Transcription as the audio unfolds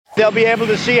They'll be able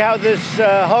to see how this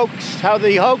how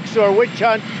the hoax or witch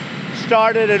hunt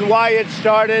started and why it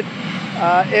started.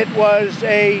 It was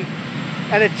an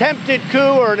attempted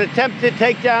coup or an attempted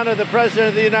takedown of the President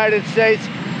of the United States.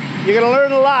 You're going to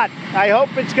learn a lot. I hope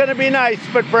it's going to be nice,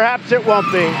 but perhaps it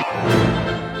won't be.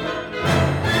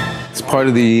 It's part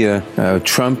of the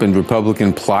Trump and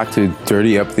Republican plot to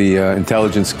dirty up the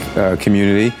intelligence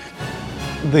community.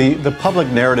 The public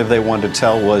narrative they wanted to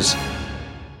tell was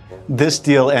this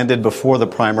deal ended before the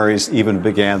primaries even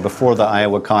began, before the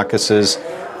Iowa caucuses.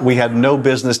 We had no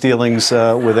business dealings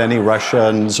with any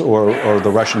Russians or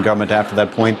the Russian government after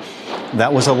that point.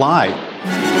 That was a lie.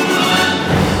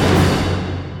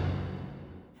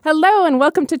 Hello and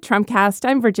welcome to Trumpcast.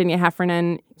 I'm Virginia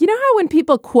Heffernan. You know how when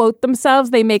people quote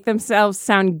themselves, they make themselves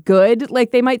sound good?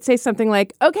 Like they might say something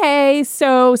like, okay,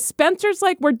 so Spencer's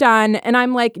like, we're done. And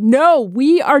I'm like, no,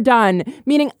 we are done.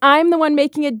 Meaning I'm the one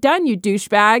making it done, you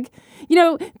douchebag. You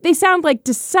know, they sound like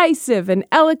decisive and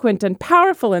eloquent and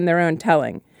powerful in their own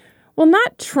telling. Well,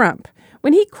 not Trump.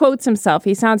 When he quotes himself,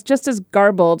 he sounds just as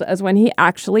garbled as when he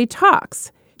actually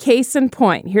talks. Case in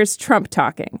point, here's Trump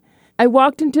talking. I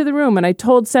walked into the room and I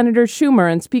told Senator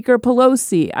Schumer and Speaker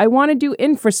Pelosi, I want to do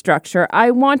infrastructure. I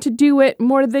want to do it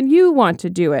more than you want to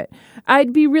do it.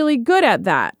 I'd be really good at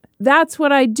that. That's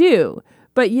what I do.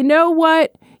 But you know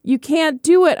what? You can't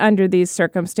do it under these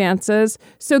circumstances.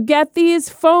 So get these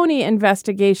phony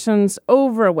investigations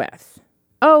over with.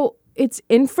 Oh, it's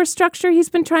infrastructure he's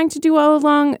been trying to do all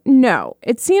along? No.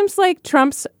 It seems like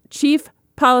Trump's chief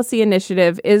policy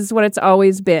initiative is what it's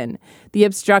always been, the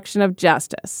obstruction of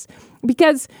justice.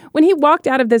 Because when he walked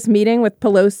out of this meeting with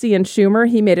Pelosi and Schumer,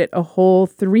 he made it a whole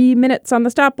 3 minutes on the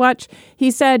stopwatch.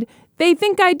 He said, they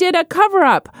think I did a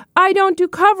cover-up. I don't do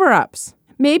cover-ups.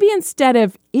 Maybe instead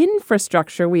of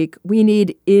Infrastructure Week, we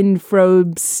need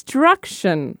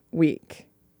Infrobstruction Week.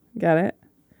 Got it?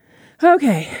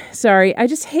 Okay, sorry. I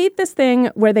just hate this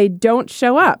thing where they don't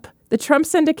show up. The Trump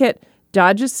syndicate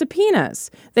dodges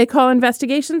subpoenas. They call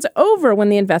investigations over when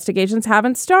the investigations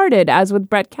haven't started, as with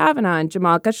Brett Kavanaugh and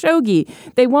Jamal Khashoggi.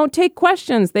 They won't take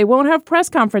questions. They won't have press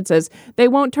conferences. They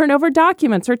won't turn over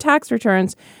documents or tax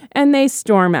returns, and they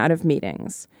storm out of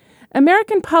meetings.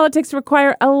 American politics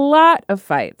require a lot of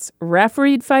fights,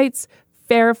 refereed fights,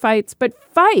 fair fights, but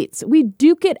fights. We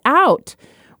duke it out.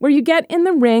 Where you get in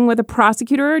the ring with a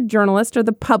prosecutor or a journalist or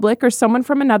the public or someone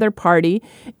from another party,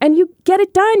 and you get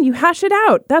it done. You hash it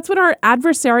out. That's what our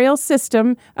adversarial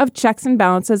system of checks and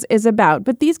balances is about.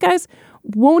 But these guys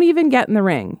won't even get in the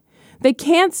ring. They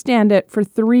can't stand it for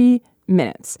 3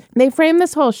 minutes. They frame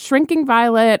this whole shrinking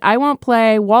violet, I won't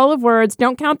play, wall of words,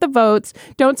 don't count the votes,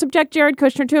 don't subject Jared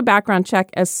Kushner to a background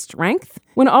check as strength,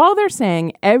 when all they're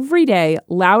saying every day,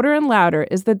 louder and louder,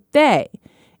 is that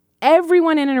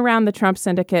everyone in and around the Trump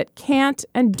syndicate can't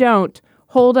and don't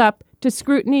hold up to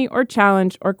scrutiny or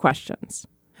challenge or questions.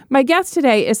 My guest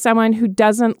today is someone who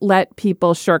doesn't let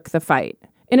people shirk the fight.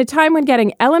 In a time when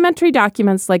getting elementary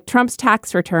documents like Trump's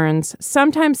tax returns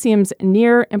sometimes seems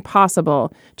near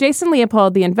impossible, Jason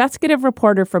Leopold, the investigative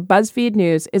reporter for BuzzFeed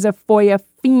News, is a FOIA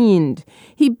fiend.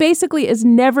 He basically is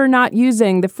never not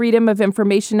using the Freedom of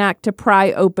Information Act to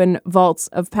pry open vaults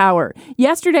of power.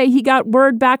 Yesterday, he got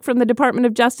word back from the Department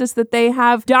of Justice that they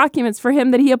have documents for him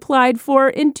that he applied for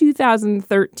in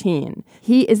 2013.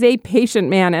 He is a patient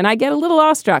man, and I get a little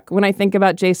awestruck when I think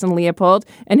about Jason Leopold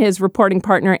and his reporting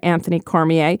partner, Anthony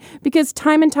Cormier, because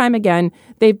time and time again,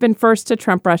 they've been first to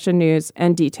Trump-Russia news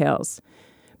and details.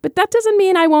 But that doesn't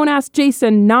mean I won't ask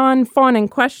Jason non-fawning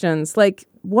questions like,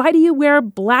 why do you wear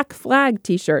black flag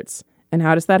t-shirts? And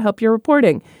how does that help your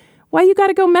reporting? Why you got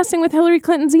to go messing with Hillary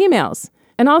Clinton's emails?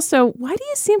 And also, why do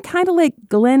you seem kind of like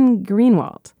Glenn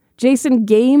Greenwald? Jason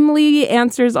gamely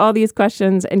answers all these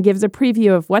questions and gives a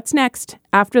preview of what's next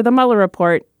after the Mueller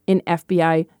report in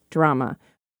FBI drama.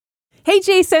 Hey,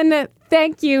 Jason,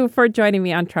 thank you for joining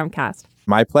me on Trumpcast.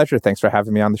 My pleasure. Thanks for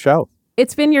having me on the show.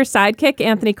 It's been your sidekick,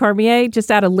 Anthony Cormier, just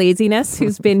out of laziness,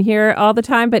 who's been here all the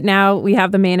time. But now we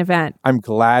have the main event. I'm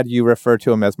glad you refer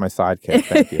to him as my sidekick.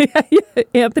 Thank you.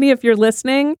 Anthony, if you're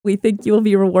listening, we think you'll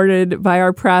be rewarded by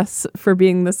our press for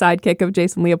being the sidekick of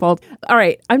Jason Leopold. All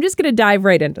right, I'm just going to dive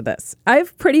right into this.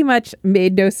 I've pretty much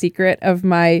made no secret of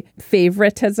my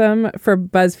favoritism for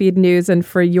BuzzFeed News and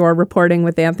for your reporting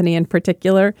with Anthony in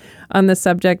particular on the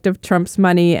subject of Trump's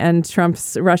money and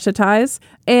Trump's Russia ties.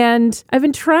 And I've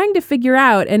been trying to figure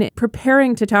out and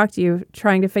preparing to talk to you,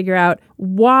 trying to figure out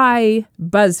why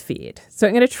BuzzFeed. So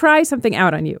I'm going to try something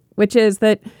out on you, which is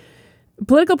that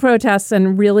Political protests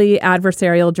and really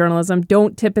adversarial journalism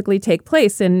don't typically take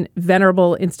place in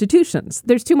venerable institutions.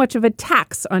 There's too much of a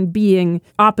tax on being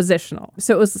oppositional.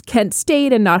 So it was Kent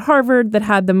State and not Harvard that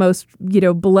had the most,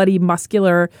 bloody,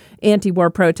 muscular anti-war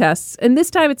protests. And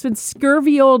this time it's been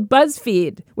scurvy old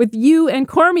BuzzFeed with you and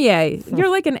Cormier. You're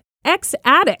like an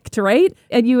ex-addict, right?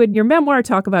 And you in your memoir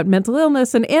talk about mental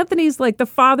illness, and Anthony's like the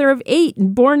father of 8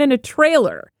 and born in a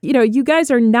trailer. You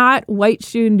guys are not white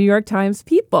shoe New York Times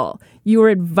people. You were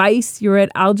at Vice, you were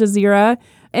at Al Jazeera,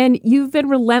 and you've been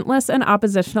relentless and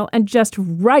oppositional and just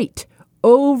right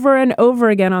over and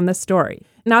over again on this story.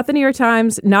 Not the New York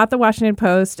Times, not the Washington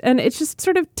Post, and it's just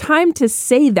sort of time to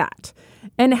say that.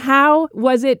 And how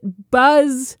was it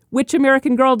Buzz, Which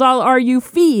American Girl Doll Are You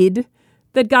feed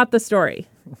that got the story?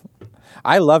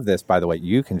 I love this, by the way.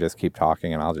 You can just keep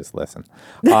talking and I'll just listen.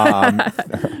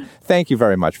 Thank you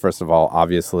very much, first of all,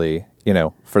 obviously,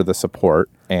 for the support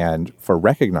and for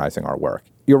recognizing our work.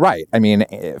 You're right. I mean,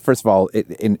 first of all,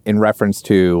 in reference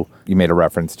to, you made a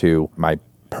reference to my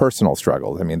personal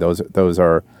struggles. I mean, those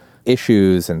are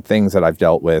issues and things that I've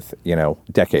dealt with,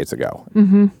 decades ago.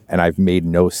 Mm-hmm. And I've made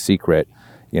no secret,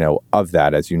 of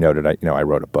that. As you noted, I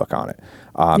wrote a book on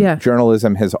it.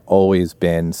 Journalism has always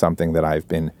been something that I've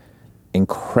been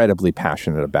incredibly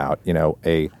passionate about.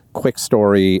 A quick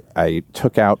story, I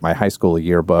took out my high school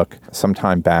yearbook some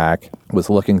time back, was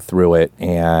looking through it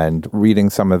and reading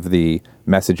some of the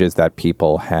messages that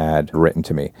people had written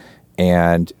to me.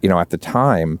 And, at the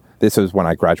time, this was when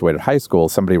I graduated high school,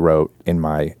 somebody wrote in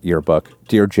my yearbook,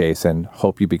 "Dear Jason,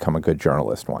 hope you become a good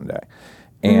journalist one day."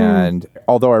 And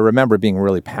although I remember being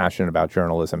really passionate about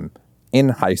journalism in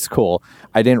high school,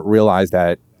 I didn't realize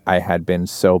that I had been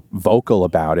so vocal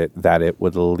about it that it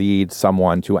would lead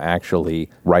someone to actually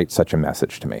write such a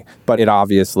message to me. But it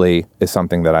obviously is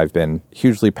something that I've been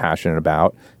hugely passionate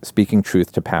about, speaking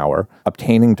truth to power,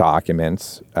 obtaining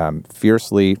documents,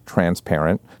 fiercely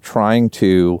transparent, trying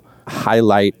to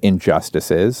highlight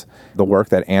injustices. The work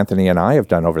that Anthony and I have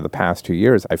done over the past 2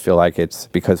 years, I feel like it's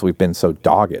because we've been so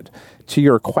dogged. To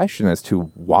your question as to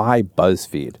why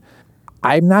BuzzFeed,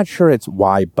 I'm not sure it's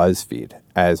why BuzzFeed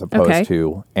as opposed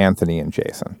to Anthony and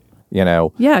Jason.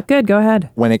 Yeah, good. Go ahead.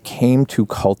 When it came to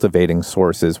cultivating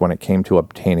sources, when it came to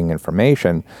obtaining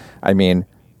information, I mean,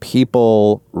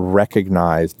 people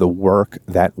recognize the work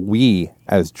that we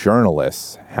as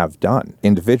journalists have done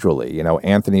individually.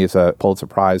 Anthony is a Pulitzer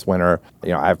Prize winner.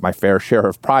 I have my fair share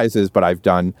of prizes, but I've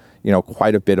done,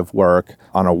 quite a bit of work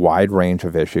on a wide range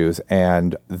of issues.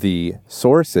 And the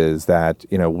sources that,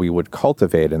 we would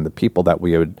cultivate and the people that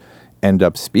we would end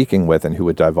up speaking with and who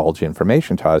would divulge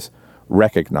information to us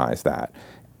recognize that.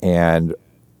 And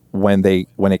when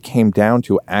it came down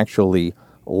to actually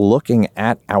looking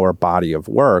at our body of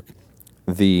work,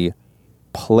 the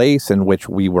place in which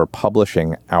we were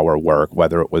publishing our work,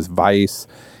 whether it was Vice,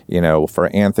 for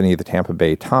Anthony, the Tampa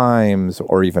Bay Times,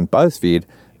 or even BuzzFeed,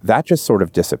 that just sort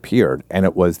of disappeared. And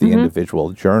it was the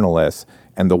individual journalists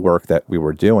and the work that we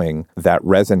were doing that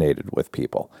resonated with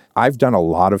people. I've done a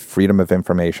lot of Freedom of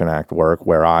Information Act work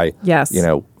where I,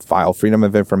 file Freedom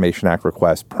of Information Act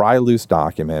requests, pry loose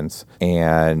documents,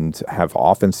 and have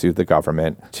often sued the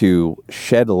government to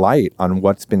shed light on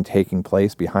what's been taking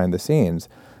place behind the scenes.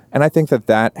 And I think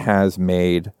that has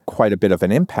made quite a bit of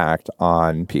an impact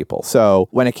on people. So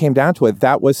when it came down to it,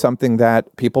 that was something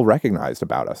that people recognized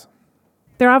about us.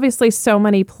 There are obviously so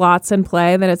many plots in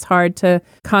play that it's hard to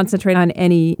concentrate on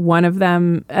any one of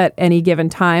them at any given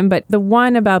time. But the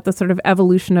one about the sort of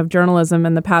evolution of journalism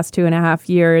in the past 2.5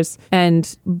 years,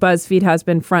 and BuzzFeed has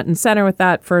been front and center with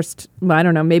that first, well, I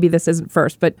don't know, maybe this isn't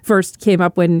first, but first came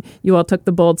up when you all took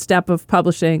the bold step of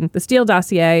publishing the Steele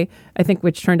dossier, I think,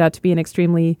 which turned out to be an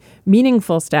extremely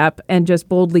meaningful step, and just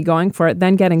boldly going for it,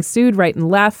 then getting sued right and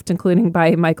left, including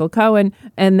by Michael Cohen,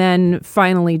 and then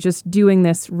finally just doing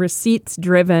this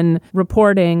receipts-driven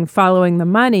reporting, following the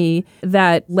money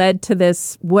that led to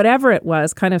this, whatever it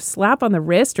was, kind of slap on the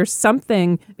wrist or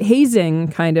something, hazing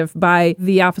kind of by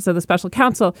the Office of the Special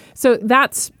Counsel. So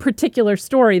that particular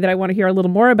story that I want to hear a little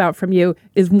more about from you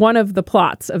is one of the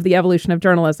plots of the evolution of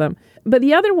journalism. But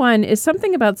the other one is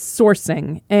something about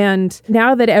sourcing. And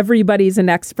now that everybody's an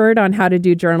expert on how to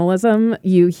do journalism,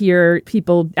 you hear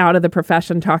people out of the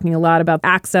profession talking a lot about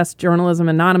access journalism,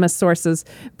 anonymous sources.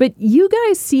 But you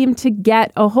guys seem to get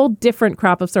get a whole different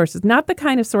crop of sources, not the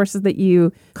kind of sources that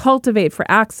you cultivate for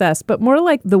access, but more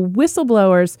like the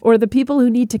whistleblowers or the people who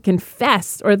need to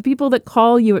confess or the people that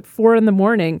call you at 4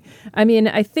 a.m. I mean,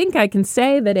 I think I can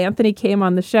say that Anthony came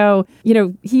on the show. You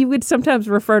know, he would sometimes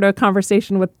refer to a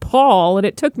conversation with Paul, and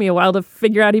it took me a while to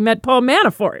figure out he meant Paul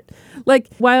Manafort. Like,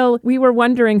 while we were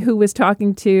wondering who was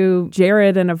talking to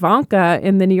Jared and Ivanka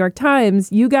in the New York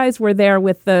Times, you guys were there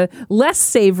with the less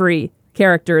savory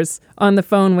characters on the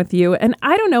phone with you. And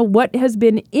I don't know what has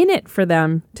been in it for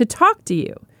them to talk to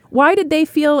you. Why did they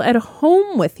feel at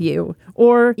home with you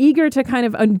or eager to kind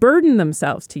of unburden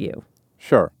themselves to you?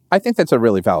 Sure. I think that's a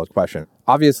really valid question.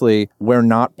 Obviously, we're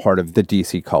not part of the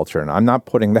DC culture, and I'm not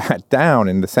putting that down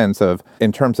in the sense of,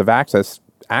 in terms of access.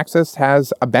 Access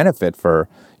has a benefit for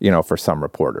some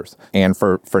reporters and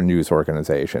for news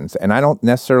organizations. And I don't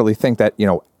necessarily think that,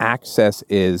 access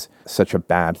is such a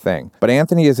bad thing. But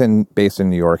Anthony is based in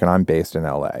New York and I'm based in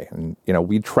LA. And,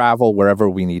 we travel wherever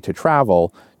we need to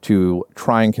travel to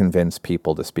try and convince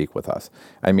people to speak with us.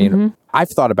 I mean, I've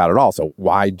thought about it also.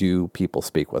 Why do people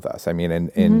speak with us? I mean,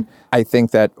 and I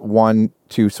think that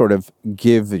to sort of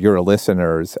give your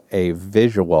listeners a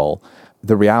visual.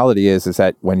 The reality is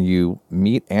that when you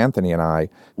meet Anthony and I,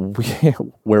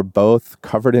 we're both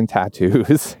covered in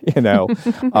tattoos,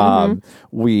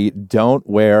 We don't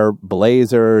wear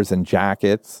blazers and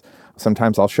jackets.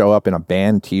 Sometimes I'll show up in a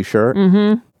band T-shirt.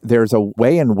 There's a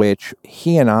way in which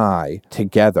he and I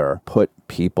together put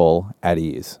people at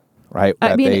ease, right?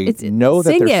 That they know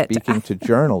that they're speaking to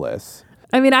journalists.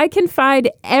 I mean, I confide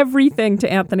everything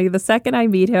to Anthony the second I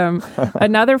meet him.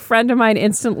 Another friend of mine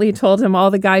instantly told him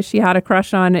all the guys she had a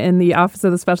crush on in the office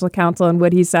of the special counsel and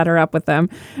would he set her up with them.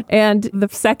 And the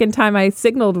second time I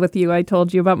signaled with you, I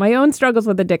told you about my own struggles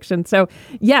with addiction. So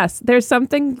yes, there's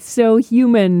something so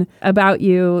human about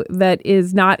you that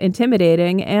is not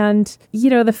intimidating. And,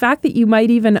 the fact that you might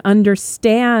even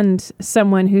understand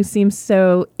someone who seems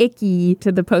so icky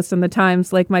to the Post and the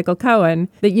Times, like Michael Cohen,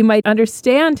 that you might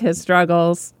understand his struggles,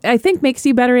 I think makes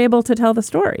you better able to tell the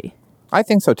story. I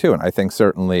think so too. And I think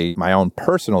certainly my own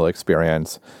personal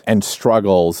experience and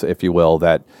struggles, if you will,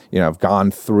 that, I've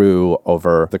gone through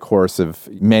over the course of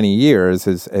many years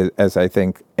as I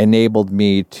think enabled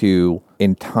me to,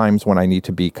 in times when I need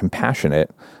to be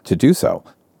compassionate, to do so.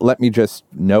 Let me just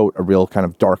note a real kind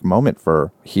of dark moment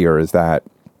for here is that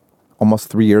almost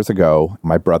 3 years ago,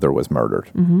 my brother was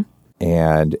murdered.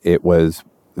 And it was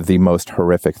the most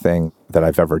horrific thing that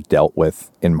I've ever dealt with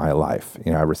in my life.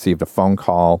 I received a phone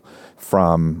call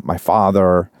from my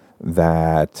father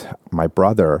that my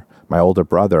brother, my older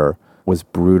brother, was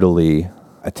brutally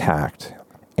attacked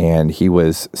and he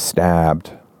was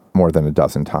stabbed more than a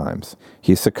dozen times.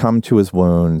 He succumbed to his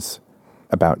wounds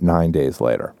about 9 days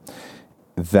later.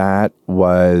 That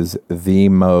was the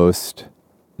most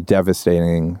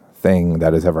devastating thing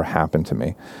that has ever happened to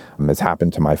me. It's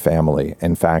happened to my family.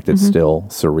 In fact, it's still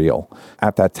surreal.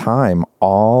 At that time,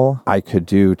 all I could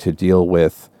do to deal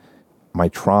with my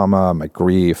trauma, my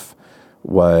grief,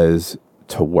 was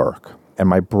to work. And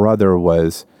my brother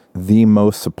was the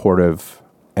most supportive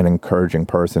and encouraging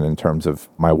person in terms of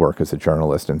my work as a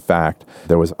journalist. In fact,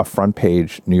 there was a front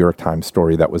page New York Times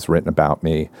story that was written about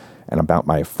me and about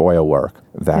my FOIA work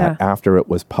that after it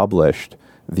was published,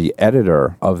 the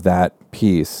editor of that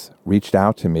piece reached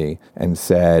out to me and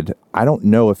said, I don't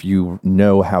know if you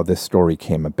know how this story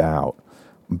came about,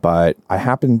 but I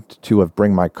happened to have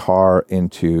bring my car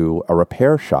into a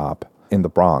repair shop in the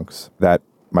Bronx that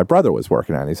my brother was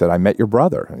working at. He said, I met your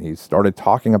brother. And he started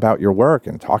talking about your work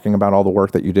and talking about all the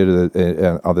work that you did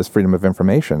on this Freedom of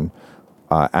Information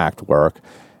Act work.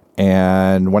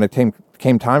 And when it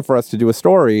came time for us to do a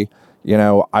story,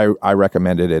 I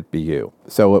recommended it be you.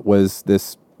 So it was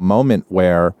this moment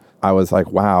where I was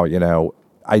like, wow,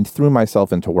 I threw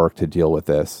myself into work to deal with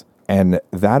this. And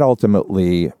that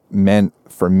ultimately meant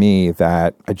for me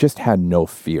that I just had no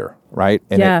fear, right?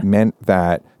 And it meant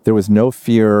that there was no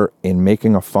fear in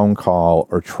making a phone call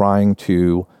or trying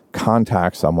to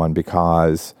contact someone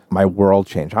because my world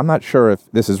changed. I'm not sure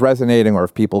if this is resonating or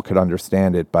if people could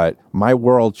understand it, but my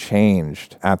world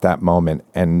changed at that moment,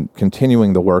 and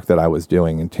continuing the work that I was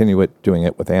doing, doing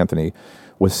it with Anthony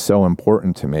was so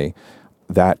important to me.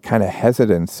 That kind of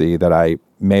hesitancy that I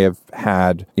may have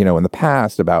had, in the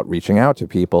past about reaching out to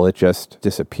people, it just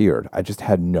disappeared. I just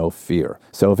had no fear.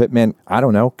 So if it meant,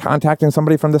 contacting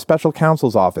somebody from the special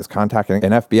counsel's office, contacting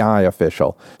an FBI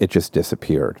official, it just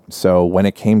disappeared. So when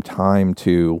it came time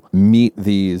to meet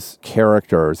these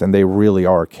characters, and they really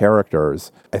are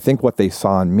characters, I think what they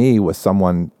saw in me was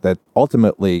someone that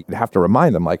ultimately, you have to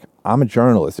remind them, like, I'm a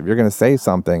journalist. If you're going to say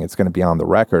something, it's going to be on the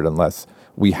record unless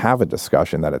we have a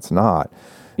discussion that it's not.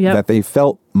 that they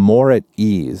felt more at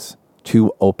ease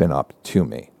to open up to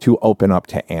me, to open up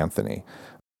to Anthony.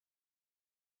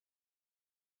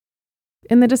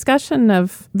 In the discussion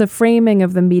of the framing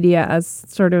of the media as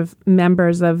sort of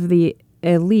members of the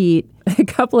elite, a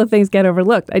couple of things get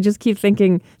overlooked. I just keep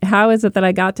thinking, how is it that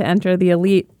I got to enter the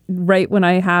elite right when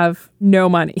I have no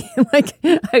money? I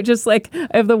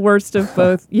have the worst of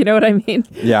both. You know what I mean?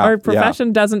 Yeah. Our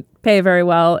profession doesn't pay very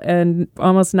well, and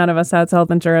almost none of us has health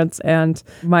insurance. And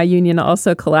my union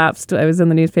also collapsed. I was in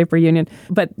the newspaper union.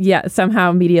 But yeah,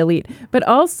 somehow media elite. But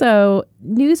also,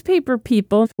 newspaper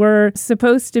people were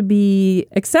supposed to be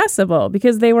accessible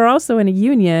because they were also in a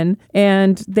union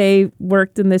and they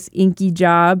worked in this inky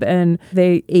job and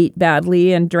they ate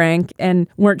badly and drank and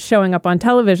weren't showing up on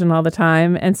television all the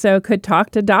time. And so could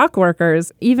talk to dock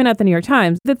workers, even at the New York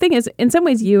Times. The thing is, in some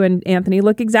ways, you and Anthony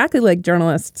look exactly like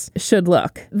journalists should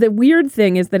look. The weird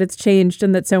thing is that it's changed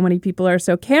and that so many people are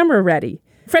so camera ready.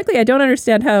 Frankly, I don't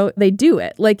understand how they do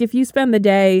it. Like, if you spend the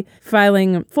day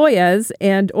filing FOIAs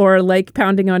or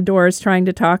pounding on doors trying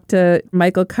to talk to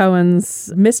Michael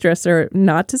Cohen's mistress, or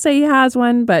not to say he has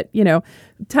one, but,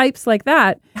 types like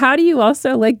that, how do you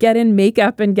also get in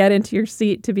makeup and get into your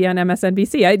seat to be on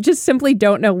MSNBC? I just simply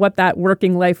don't know what that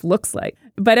working life looks like.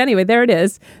 But anyway, there it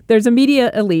is. There's a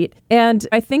media elite. And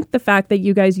I think the fact that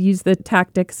you guys use the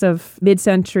tactics of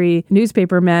mid-century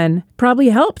newspaper men probably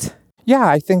helped. Yeah,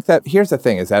 I think that here's the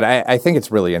thing is that I think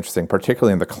it's really interesting,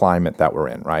 particularly in the climate that we're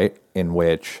in, right? In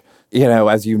which,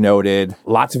 as you noted,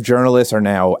 lots of journalists are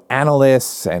now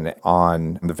analysts and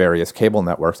on the various cable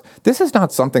networks. This is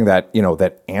not something that,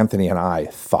 that Anthony and I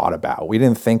thought about. We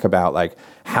didn't think about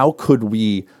how could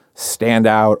we stand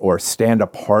out or stand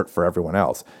apart for everyone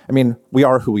else. I mean, we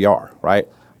are who we are, right?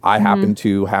 I happen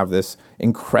to have this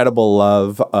incredible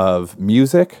love of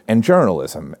music and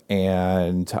journalism,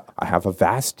 and I have a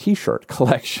vast T-shirt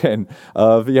collection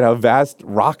vast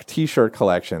rock T-shirt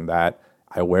collection that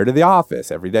I wear to the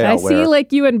office every day. I see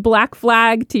you in Black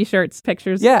Flag T-shirts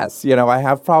pictures. Yes, I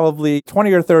have probably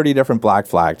 20 or 30 different Black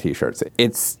Flag T-shirts.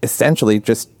 It's essentially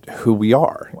just who we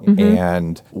are.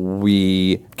 And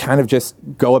we kind of just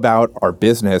go about our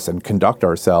business and conduct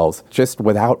ourselves just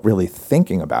without really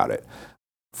thinking about it.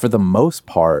 For the most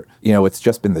part, it's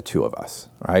just been the two of us,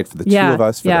 right? For the two of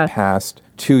us for the past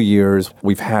 2 years,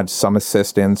 we've had some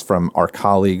assistance from our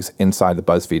colleagues inside the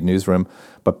BuzzFeed newsroom,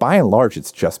 but by and large,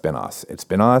 it's just been us. It's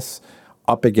been us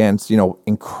up against,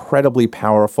 incredibly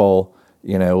powerful,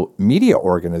 media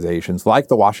organizations like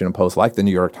the Washington Post, like the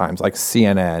New York Times, like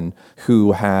CNN,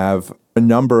 who have a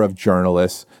number of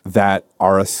journalists that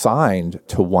are assigned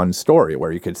to one story,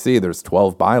 where you could see there's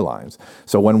 12 bylines.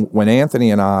 So when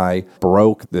Anthony and I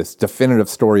broke this definitive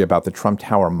story about the Trump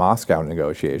Tower Moscow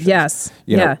negotiations,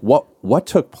 what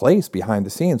took place behind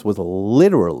the scenes was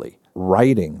literally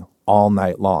writing all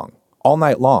night long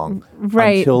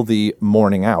until the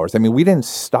morning hours. I mean, we didn't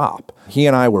stop. He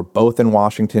and I were both in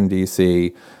Washington,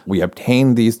 D.C. We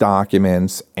obtained these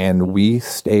documents and we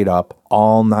stayed up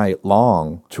all night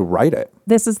long to write it.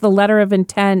 This is the letter of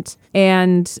intent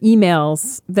and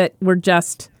emails that were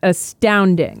just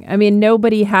astounding. I mean,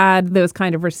 nobody had those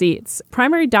kind of receipts.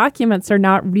 Primary documents are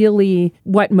not really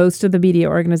what most of the media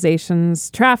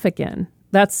organizations traffic in.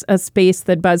 That's a space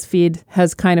that BuzzFeed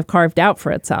has kind of carved out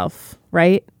for itself,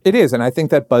 right? It is. And I think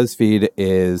that BuzzFeed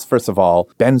is, first of all,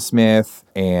 Ben Smith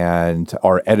and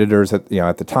our editors at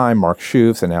the time, Mark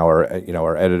Schoofs, and now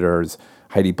our editors,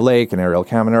 Heidi Blake and Ariel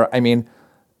Kaminer. I mean,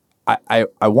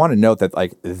 I want to note that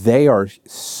they are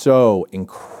so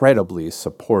incredibly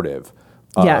supportive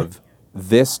of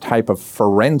this type of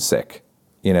forensic,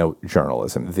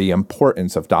 journalism, the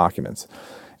importance of documents,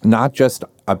 not just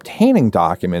obtaining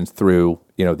documents through,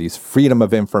 these Freedom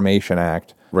of Information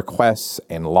Act requests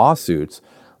and lawsuits,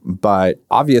 but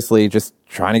obviously just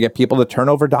trying to get people to turn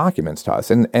over documents to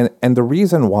us. And the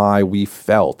reason why we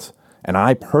felt, and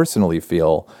I personally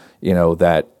feel,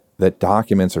 that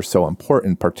documents are so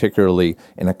important, particularly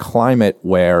in a climate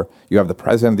where you have the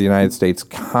President of the United States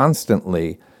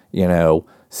constantly,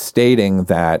 stating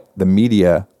that the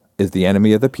media is the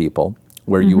enemy of the people,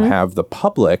 where you have the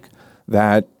public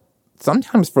that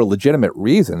sometimes for legitimate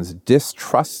reasons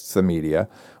distrusts the media,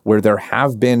 where there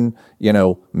have been,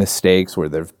 mistakes, where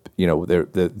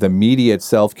the media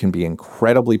itself can be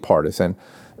incredibly partisan,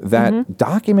 that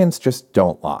documents just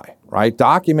don't lie, right?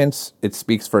 Documents, it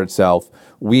speaks for itself.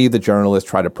 We, the journalists,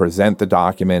 try to present the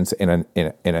documents in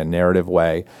a narrative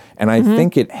way. And I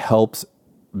think it helps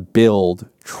build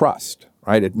trust,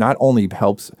 right? It not only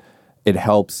helps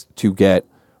to get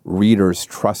readers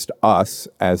trust us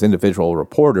as individual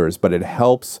reporters, but it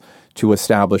helps to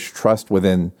establish trust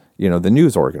within, the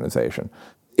news organization.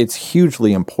 it's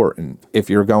hugely important if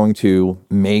you're going to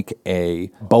make a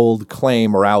bold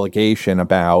claim or allegation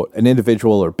about an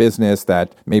individual or business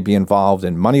that may be involved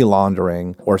in money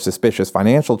laundering or suspicious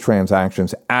financial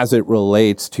transactions as it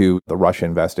relates to the Russia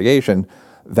investigation,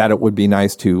 that it would be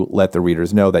nice to let the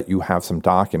readers know that you have some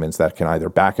documents that can either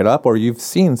back it up or you've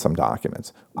seen some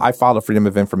documents. I filed a Freedom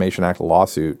of Information Act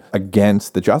lawsuit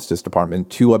against the Justice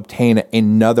Department to obtain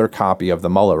another copy of the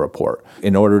Mueller report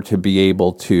in order to be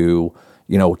able to,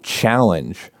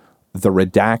 challenge the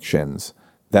redactions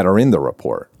that are in the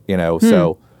report,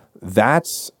 So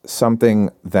that's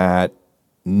something that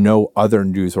no other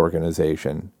news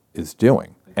organization is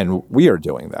doing. And we are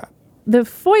doing that. The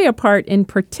FOIA part in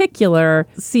particular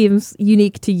seems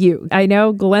unique to you. I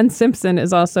know Glenn Simpson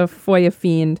is also FOIA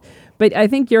fiend, but I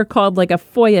think you're called like a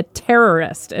FOIA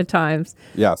terrorist at times.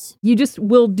 Yes. You just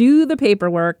will do the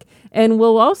paperwork and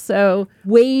will also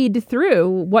wade through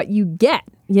what you get.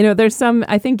 There's some,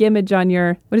 I think, image on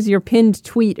your pinned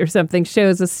tweet or something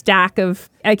shows a stack of,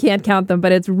 I can't count them,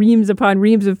 but it's reams upon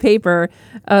reams of paper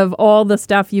of all the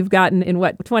stuff you've gotten in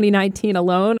 2019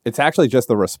 alone. It's actually just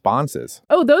the responses.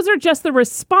 Oh, those are just the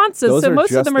responses. Those so are most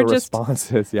just of them the are just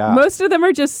responses, yeah. Most of them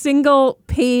are just single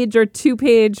page or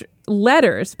 2-page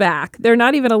letters back. There are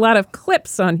not even a lot of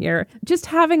clips on here. Just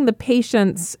having the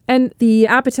patience and the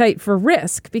appetite for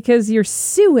risk because you're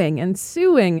suing and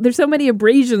suing. There's so many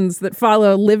abrasions that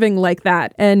follow living like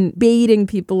that and baiting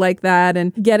people like that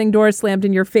and getting doors slammed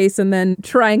in your face and then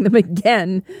trying them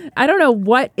again. I don't know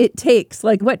what it takes,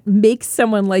 like what makes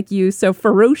someone like you so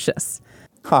ferocious.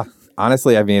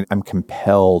 Honestly, I'm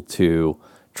compelled to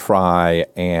try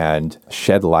and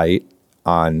shed light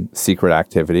on secret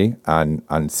activity,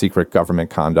 on secret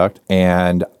government conduct.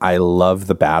 And I love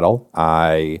the battle.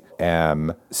 I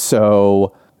am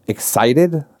so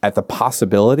excited at the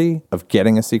possibility of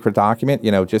getting a secret document,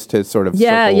 just to sort of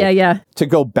to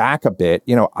go back a bit.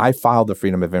 I filed the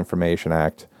Freedom of Information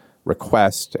Act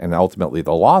request and ultimately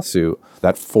the lawsuit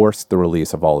that forced the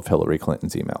release of all of Hillary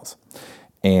Clinton's emails.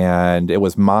 And it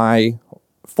was my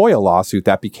FOIA lawsuit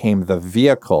that became the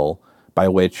vehicle by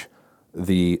which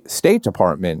the State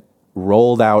Department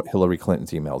rolled out Hillary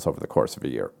Clinton's emails over the course of a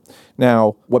year.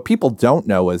 Now, what people don't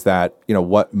know is that,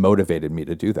 what motivated me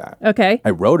to do that. Okay. I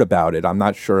wrote about it. I'm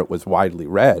not sure it was widely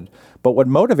read. But what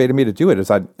motivated me to do it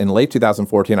is in late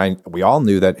 2014, we all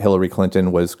knew that Hillary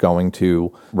Clinton was going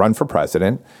to run for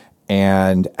president.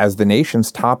 And as the nation's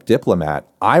top diplomat,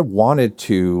 I wanted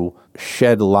to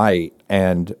shed light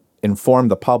and inform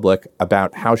the public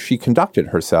about how she conducted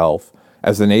herself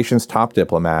as the nation's top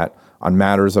diplomat on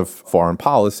matters of foreign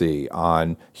policy,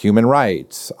 on human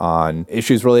rights, on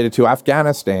issues related to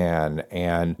Afghanistan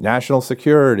and national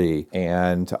security,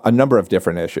 and a number of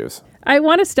different issues. I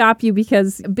want to stop you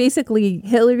because basically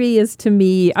Hillary is to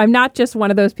me, I'm not just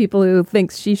one of those people who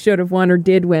thinks she should have won or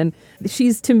did win.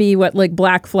 She's to me what like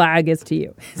Black Flag is to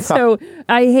you. So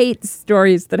I hate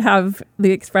stories that have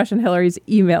the expression Hillary's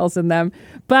emails in them.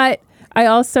 But I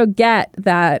also get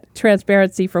that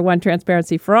transparency for one,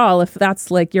 transparency for all, if that's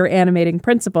like your animating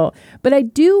principle. But I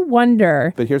do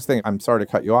wonder. But here's the thing. I'm sorry to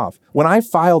cut you off. When I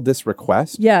filed this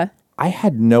request, I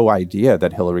had no idea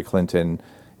that Hillary Clinton,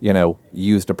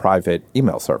 used a private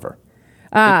email server.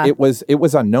 It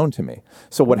was unknown to me.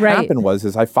 So what happened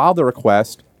was I filed the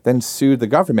request, then sued the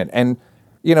government. And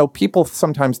people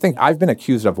sometimes think I've been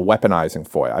accused of weaponizing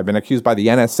FOIA. I've been accused by the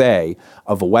NSA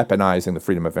of weaponizing the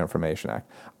Freedom of Information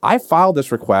Act. I filed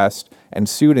this request and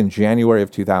sued in January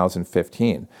of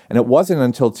 2015. And it wasn't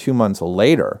until 2 months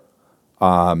later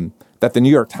that the New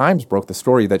York Times broke the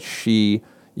story that she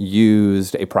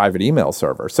used a private email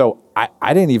server. So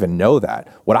I didn't even know that.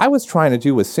 What I was trying to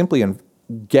do was simply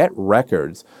get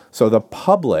records so the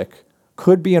public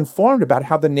could be informed about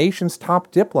how the nation's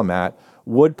top diplomat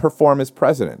would perform as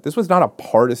president. This was not a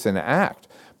partisan act.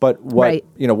 But what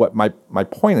my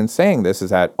point in saying this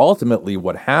is that ultimately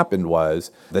what happened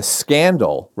was the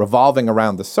scandal revolving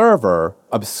around the server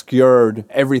obscured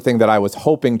everything that I was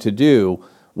hoping to do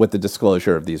with the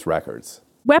disclosure of these records.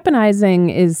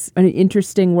 Weaponizing is an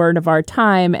interesting word of our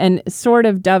time and sort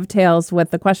of dovetails with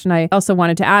the question I also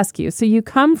wanted to ask you. So you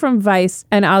come from Vice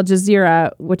and Al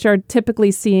Jazeera, which are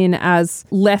typically seen as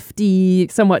lefty,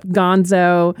 somewhat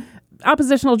gonzo,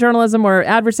 oppositional journalism or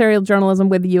adversarial journalism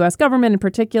with the U.S. government in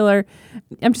particular.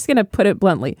 I'm just going to put it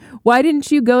bluntly. Why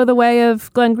didn't you go the way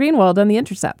of Glenn Greenwald on The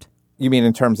Intercept? You mean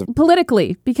in terms of...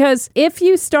 Politically, because if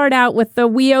you start out with the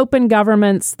We Open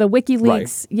Governments, the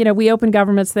WikiLeaks, We Open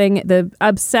Governments thing, the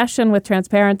obsession with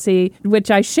transparency, which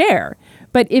I share.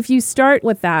 But if you start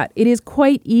with that, it is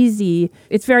quite easy.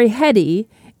 It's very heady.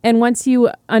 And once you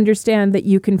understand that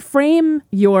you can frame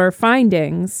your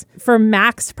findings for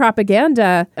max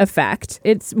propaganda effect,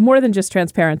 it's more than just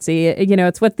transparency. You know,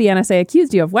 it's what the NSA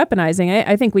accused you of weaponizing.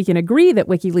 I think we can agree that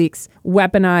WikiLeaks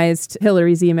weaponized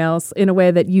Hillary's emails in a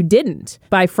way that you didn't,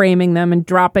 by framing them and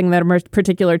dropping them at a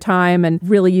particular time and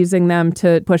really using them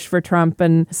to push for Trump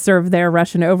and serve their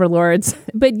Russian overlords.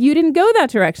 But you didn't go that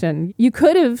direction. You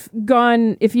could have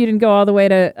gone, if you didn't go all the way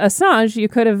to Assange, you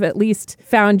could have at least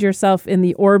found yourself in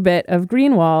the orbit of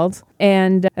Greenwald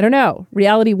and, I don't know,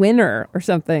 Reality Winner or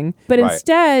something. But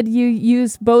instead, you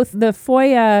use both the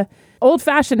FOIA,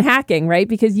 old-fashioned hacking, right?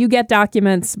 Because you get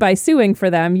documents by suing for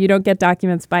them. You don't get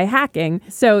documents by hacking.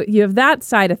 So you have that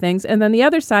side of things. And then the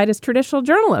other side is traditional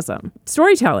journalism,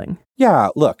 storytelling. Yeah,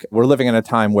 look, we're living in a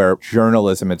time where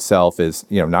journalism itself is,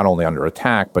 not only under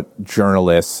attack, but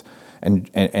journalists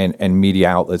and media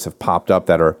outlets have popped up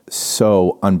that are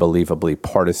so unbelievably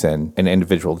partisan, and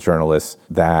individual journalists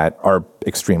that are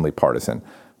extremely partisan.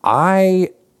 I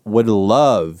would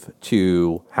love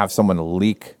to have someone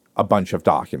leak a bunch of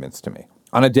documents to me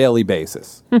on a daily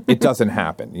basis. It doesn't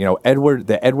happen. The Edward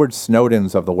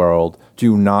Snowdens of the world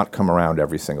do not come around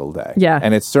every single day. Yeah.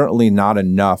 And it's certainly not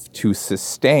enough to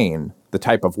sustain the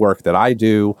type of work that I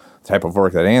do, the type of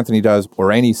work that Anthony does,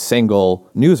 or any single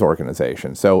news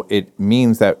organization. So it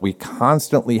means that we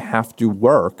constantly have to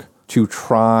work to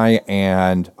try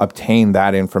and obtain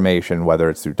that information, whether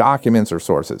it's through documents or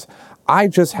sources. I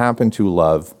just happen to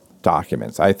love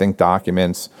documents. I think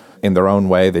documents, in their own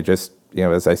way, they just,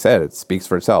 as I said, it speaks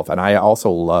for itself. And I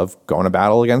also love going to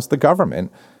battle against the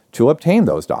government to obtain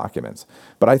those documents.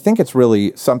 But I think it's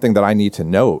really something that I need to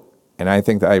note, and I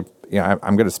think that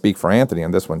I'm going to speak for Anthony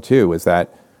on this one too, is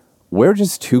that we're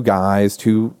just two guys,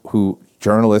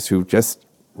 journalists who just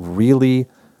really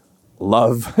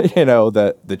love,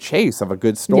 the chase of a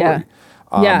good story.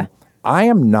 Yeah. I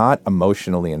am not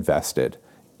emotionally invested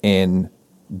in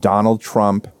Donald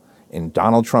Trump,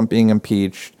 being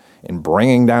impeached, in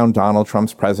bringing down Donald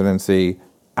Trump's presidency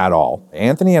at all.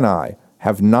 Anthony and I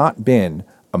have not been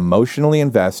emotionally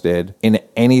invested in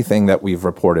anything that we've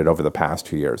reported over the past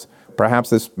 2 years. Perhaps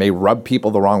this may rub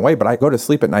people the wrong way, but I go to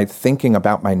sleep at night thinking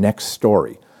about my next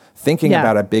story, thinking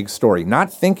about a big story,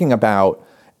 not thinking about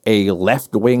a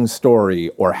left-wing story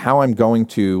or how I'm going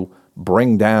to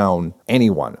bring down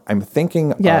anyone. I'm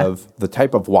thinking of the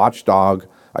type of watchdog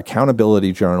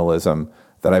accountability journalism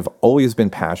that I've always been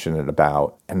passionate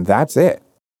about, and that's it.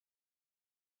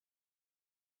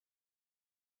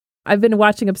 I've been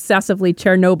watching obsessively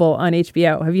Chernobyl on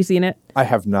HBO. Have you seen it? I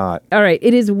have not. All right.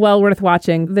 It is well worth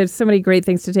watching. There's so many great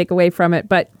things to take away from it.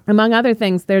 But among other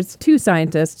things, there's two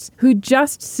scientists who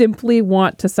just simply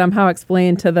want to somehow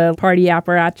explain to the party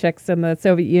apparatchiks in the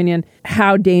Soviet Union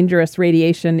how dangerous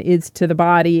radiation is to the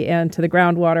body and to the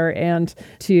groundwater and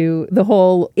to the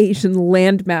whole Asian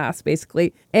landmass,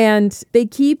 basically. And they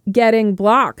keep getting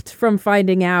blocked from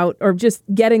finding out or just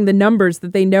getting the numbers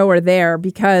that they know are there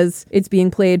because it's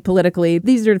being played politically.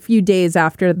 These are a few days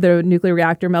after the nuclear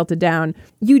reactor melted down.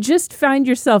 You just find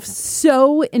yourself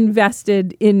so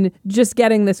invested in just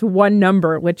getting this one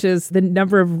number, which is the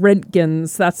number of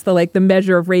Roentgens. That's the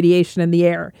measure of radiation in the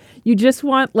air. You just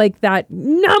want that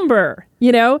number,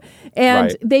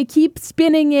 and they keep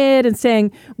spinning it and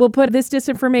saying, we'll put this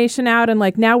disinformation out. And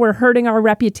now we're hurting our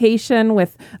reputation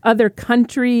with other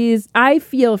countries. I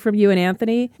feel from you and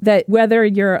Anthony that whether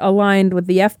you're aligned with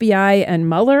the FBI and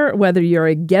Mueller, whether you're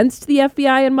against the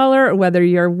FBI and Mueller, or whether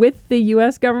you're with the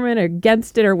U.S. government or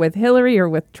against it, or with Hillary or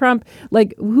with Trump,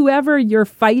 whoever you're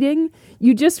fighting,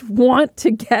 you just want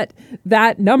to get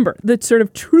that number, the sort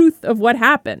of truth of what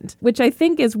happened, which I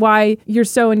think is why you're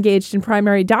so engaged in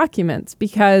primary documents,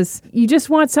 because you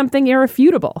just want something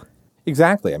irrefutable.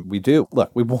 Exactly. And we do. Look,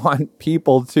 we want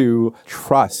people to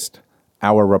trust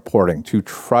our reporting, to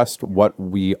trust what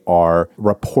we are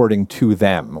reporting to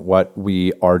them, what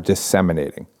we are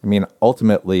disseminating. I mean,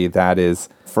 ultimately, that is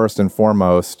first and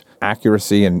foremost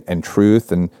accuracy and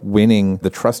truth, and winning the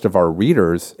trust of our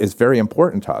readers is very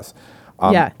important to us.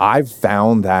 I've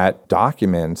found that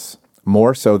documents,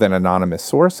 more so than anonymous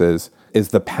sources, is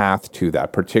the path to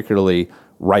that, particularly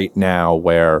right now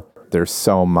where there's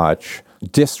so much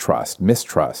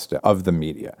mistrust of the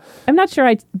media. I'm not sure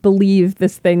I believe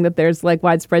this thing that there's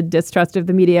widespread distrust of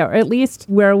the media, or at least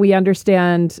where we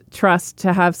understand trust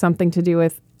to have something to do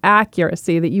with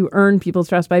accuracy, that you earn people's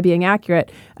trust by being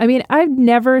accurate. I mean, I've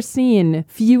never seen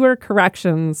fewer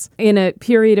corrections in a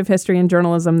period of history in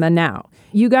journalism than now.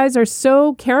 You guys are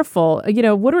so careful.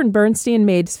 Woodward and Bernstein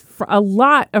made a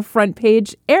lot of front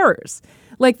page errors,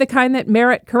 like the kind that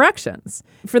merit corrections.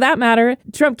 For that matter,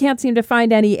 Trump can't seem to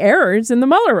find any errors in the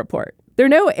Mueller report. there are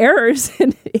no errors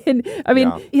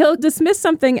he'll dismiss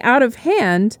something out of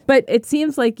hand, but it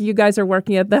seems like you guys are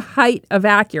working at the height of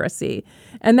accuracy.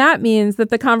 And that means that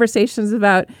the conversations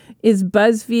about is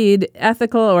BuzzFeed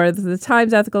ethical or the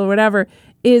Times ethical or whatever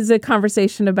is a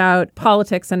conversation about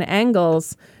politics and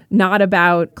angles, not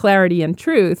about clarity and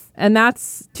truth. And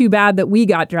that's too bad that we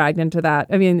got dragged into that.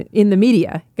 I mean, in the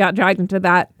media, got dragged into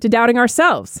that, to doubting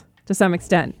ourselves to some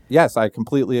extent. Yes, I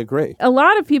completely agree. A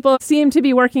lot of people seem to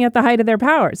be working at the height of their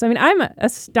powers. I mean, I'm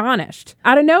astonished.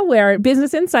 Out of nowhere,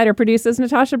 Business Insider produces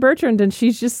Natasha Bertrand, and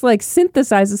she's just like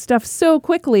synthesizes stuff so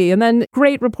quickly. And then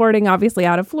great reporting, obviously,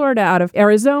 out of Florida, out of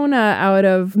Arizona, out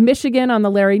of Michigan on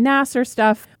the Larry Nassar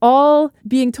stuff, all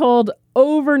being told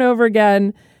over and over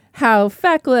again how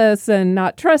feckless and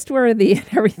not trustworthy and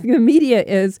everything the media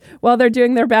is while they're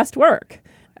doing their best work.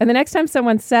 And the next time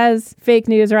someone says fake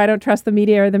news or I don't trust the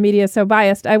media or the media is so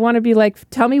biased, I want to be like,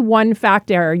 tell me one fact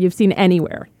error you've seen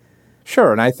anywhere.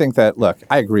 Sure. And I think that, look,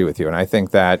 I agree with you. And I think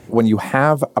that when you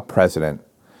have a president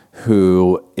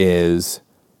who is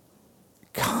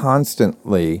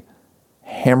constantly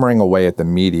hammering away at the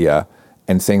media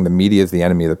and saying the media is the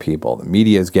enemy of the people, the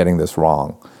media is getting this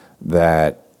wrong,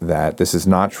 that this is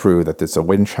not true, that it's a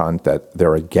witch hunt, that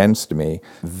they're against me,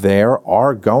 there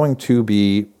are going to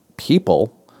be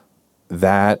people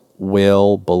that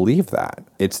will believe that.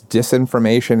 It's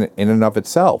disinformation in and of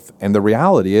itself. And the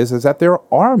reality is that there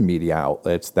are media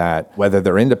outlets that, whether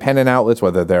they're independent outlets,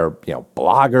 whether they're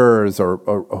bloggers or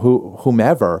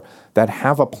whomever, that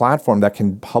have a platform that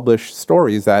can publish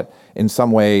stories that in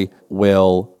some way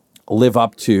will live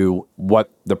up to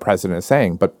what the president is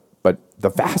saying. But the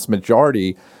vast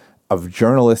majority of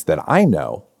journalists that I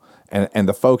know and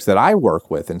the folks that I work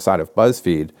with inside of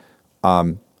BuzzFeed,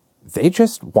 they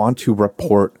just want to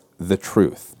report the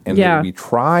truth. And we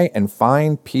try and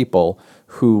find people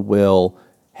who will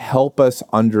help us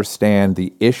understand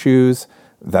the issues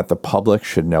that the public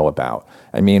should know about.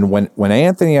 I mean, when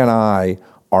Anthony and I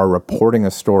are reporting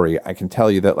a story, I can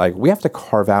tell you that we have to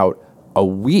carve out a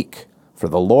week for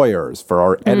the lawyers, for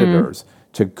our editors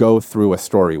to go through a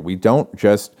story. We don't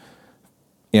just,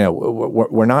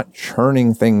 we're not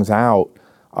churning things out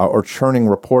or churning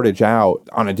reportage out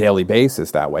on a daily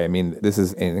basis that way. I mean, this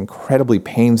is an incredibly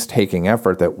painstaking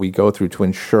effort that we go through to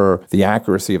ensure the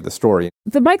accuracy of the story.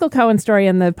 The Michael Cohen story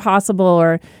and the possible,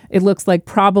 or it looks like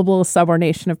probable,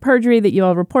 subornation of perjury that you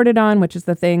all reported on, which is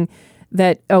the thing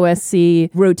that OSC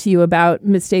wrote to you about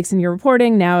mistakes in your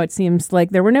reporting. Now it seems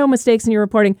like there were no mistakes in your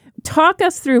reporting. Talk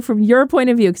us through from your point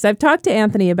of view, because I've talked to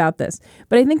Anthony about this,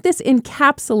 but I think this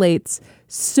encapsulates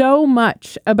so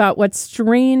much about what's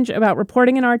strange about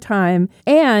reporting in our time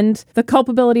and the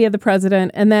culpability of the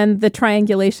president and then the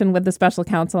triangulation with the special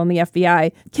counsel and the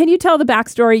FBI. Can you tell the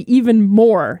backstory even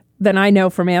more than I know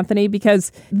from Anthony?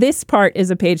 Because this part is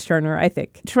a page turner, I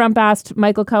think. Trump asked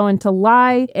Michael Cohen to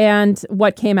lie and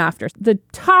what came after. The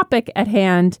topic at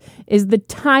hand is the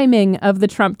timing of the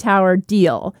Trump Tower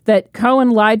deal, that Cohen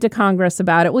lied to Congress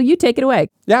about it. Will you take it away?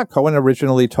 Yeah, Cohen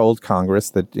originally told Congress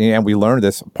that, and we learned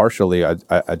this partially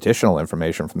additional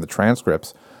information from the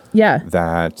transcripts,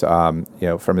 that,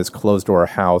 from his closed-door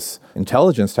House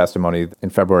intelligence testimony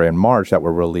in February and March that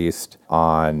were released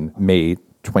on May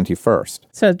 21st.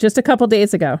 So just a couple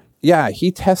days ago. Yeah,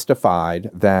 he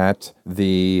testified that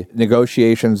the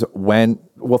negotiations went,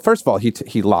 well, first of all,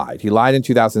 he lied. He lied in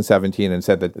 2017 and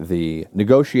said that the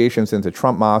negotiations into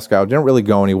Trump-Moscow didn't really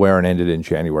go anywhere and ended in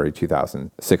January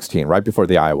 2016, right before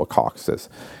the Iowa caucuses.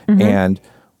 Mm-hmm. And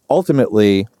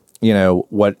ultimately,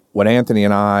 what Anthony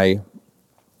and I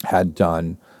had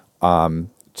done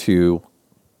to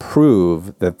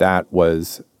prove that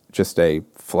was just a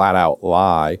flat-out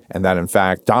lie, and that, in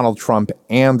fact, Donald Trump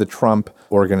and the Trump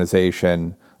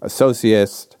Organization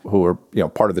associates who were,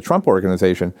 part of the Trump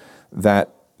Organization,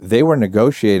 that they were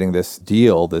negotiating this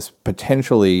deal, this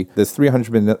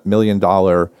 $300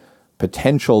 million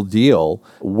potential deal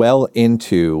well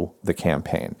into the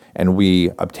campaign. And we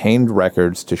obtained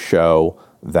records to show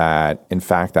that, in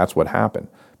fact, that's what happened.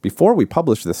 Before we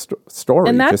published this story.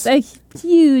 And that's a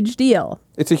huge deal.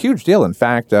 It's a huge deal. In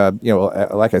fact,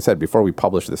 like I said, before we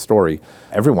published this story,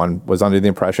 everyone was under the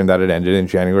impression that it ended in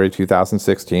January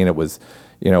 2016. It was,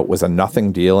 it was a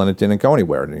nothing deal and it didn't go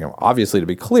anywhere. And, obviously, to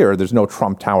be clear, there's no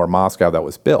Trump Tower Moscow that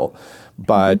was built.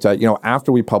 But,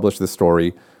 after we published the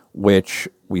story, which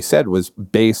we said was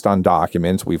based on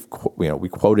documents. We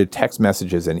quoted text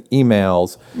messages and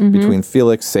emails between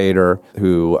Felix Sater,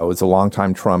 who was a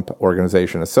longtime Trump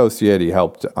Organization associate. He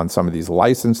helped on some of these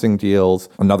licensing deals,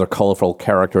 another colorful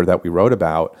character that we wrote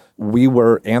about.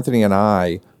 Anthony and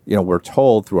I, were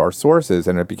told through our sources,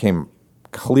 and it became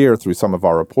clear through some of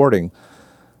our reporting,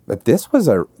 But this was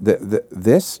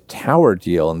this Tower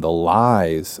deal and the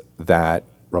lies that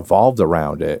revolved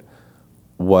around it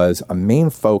was a main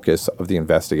focus of the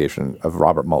investigation, of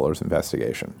Robert Mueller's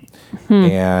investigation.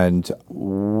 And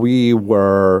we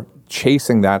were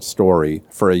chasing that story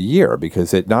for a year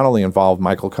because it not only involved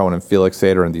Michael Cohen and Felix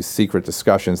Sater and these secret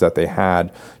discussions that they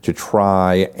had to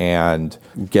try and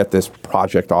get this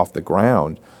project off the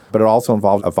ground, but it also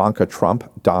involved Ivanka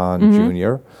Trump, Don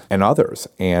Jr., and others.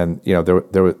 And, you know,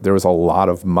 there was a lot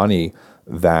of money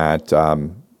that,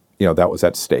 that was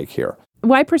at stake here.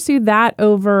 Why pursue that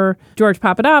over George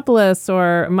Papadopoulos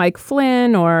or Mike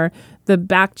Flynn or the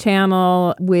back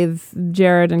channel with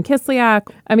Jared and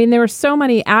Kislyak? I mean, there were so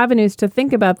many avenues to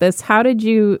think about this. How did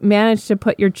you manage to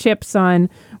put your chips on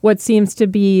what seems to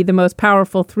be the most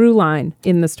powerful through line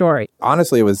in the story?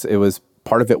 Honestly, it was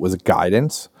part of it was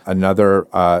guidance. Another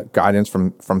guidance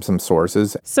from some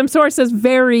sources. Some sources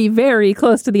very, very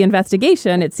close to the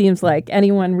investigation. It seems like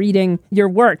anyone reading your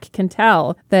work can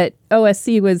tell that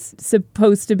OSC was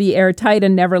supposed to be airtight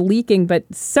and never leaking, but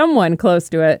someone close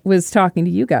to it was talking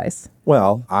to you guys.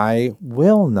 Well, I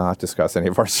will not discuss any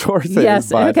of our sources.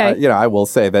 Yes, but, okay. I will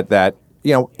say that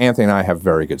Anthony and I have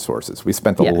very good sources. We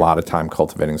spent a lot of time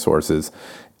cultivating sources.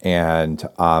 And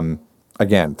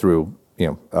again, through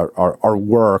our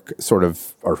work, sort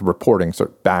of our reporting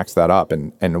sort of backs that up.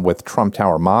 And with Trump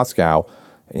Tower Moscow,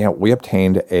 we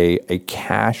obtained a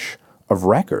cache of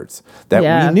records that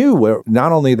we knew were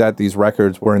not only that these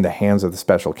records were in the hands of the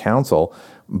special counsel,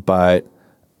 but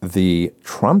the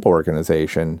Trump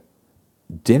organization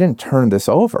didn't turn this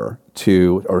over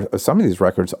to, or some of these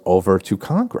records over to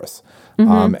Congress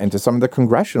and to some of the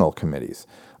congressional committees.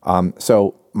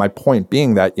 So my point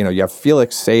being that, you have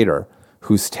Felix Sater,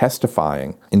 who's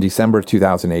testifying in December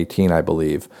 2018, I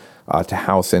believe, to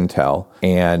House Intel.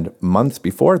 And months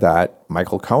before that,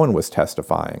 Michael Cohen was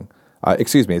testifying.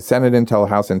 Senate Intel,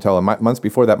 House Intel. And months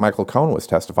before that, Michael Cohen was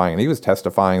testifying. And he was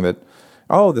testifying that,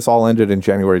 this all ended in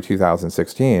January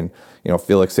 2016.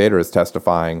 Felix Sater is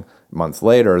testifying months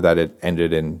later that it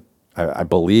ended in, I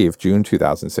believe, June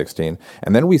 2016.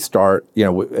 And then we start,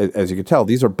 as you can tell,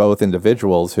 these are both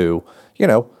individuals who,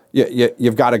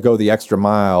 you've got to go the extra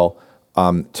mile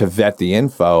to vet the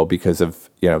info because of,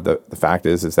 the fact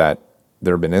is that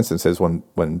there have been instances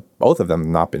when both of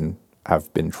them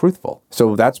have been truthful.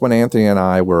 So that's when Anthony and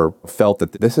I felt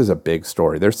that this is a big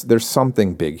story. There's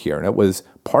something big here. And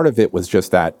part of it was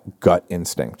just that gut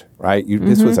instinct, right?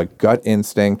 This was a gut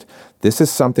instinct. This is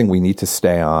something we need to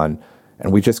stay on.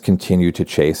 And we just continue to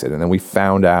chase it. And then we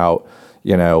found out,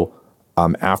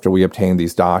 after we obtained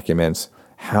these documents,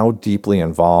 how deeply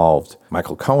involved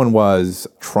Michael Cohen was,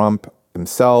 Trump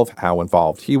himself, how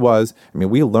involved he was. I mean,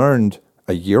 we learned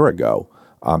a year ago,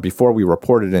 before we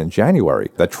reported in January,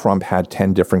 that Trump had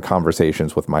 10 different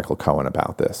conversations with Michael Cohen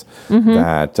about this.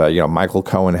 That, Michael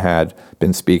Cohen had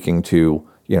been speaking to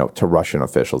Russian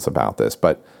officials about this.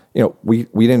 But, we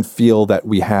didn't feel that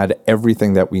we had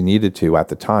everything that we needed to at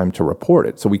the time to report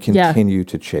it. So we continue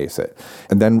to chase it.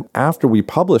 And then after we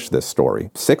published this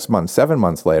story, 6 months, 7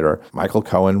 months later, Michael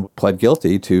Cohen pled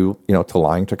guilty to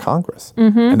lying to Congress.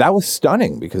 And that was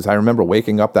stunning because I remember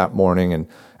waking up that morning and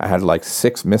I had like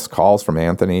 6 missed calls from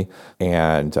Anthony,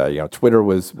 and Twitter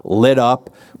was lit up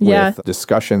with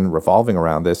discussion revolving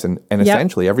around this, and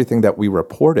essentially everything that we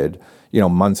reported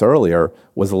months earlier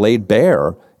was laid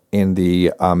bare in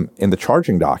the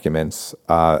charging documents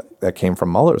that came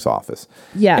from Mueller's office.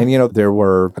 And there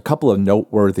were a couple of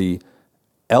noteworthy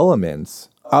elements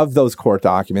of those court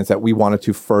documents that we wanted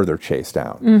to further chase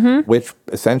down, which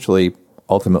essentially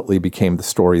ultimately became the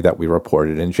story that we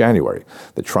reported in January.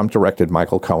 That Trump directed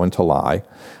Michael Cohen to lie,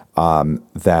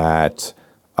 that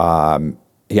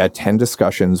he had 10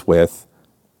 discussions with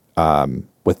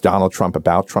Donald Trump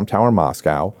about Trump Tower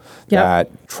Moscow,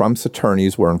 that Trump's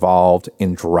attorneys were involved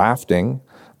in drafting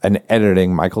and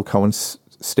editing Michael Cohen's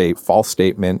false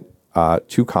statement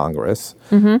to Congress,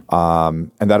 and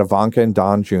that Ivanka and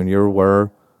Don Jr. were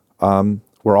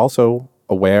also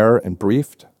aware and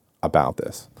briefed about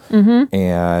this.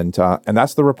 And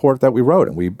that's the report that we wrote.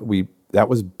 And we that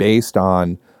was based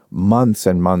on months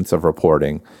and months of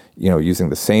reporting, using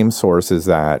the same sources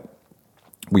that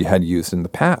we had used in the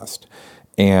past.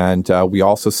 And we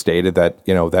also stated that,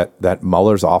 that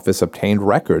Mueller's office obtained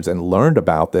records and learned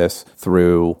about this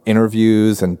through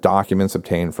interviews and documents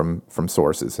obtained from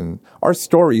sources. And our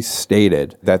story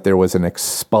stated that there was an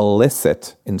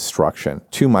explicit instruction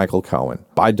to Michael Cohen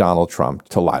by Donald Trump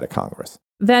to lie to Congress.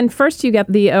 then first you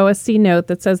get the OSC note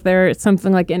that says there's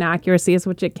something like inaccuracies,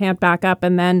 which it can't back up,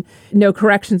 and then no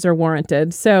corrections are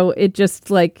warranted. So it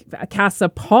just like casts a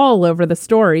pall over the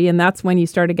story. And that's when you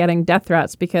started getting death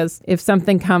threats, because if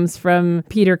something comes from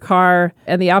Peter Carr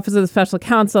and the Office of the Special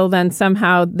Counsel, then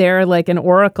somehow they're like an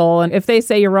oracle. And if they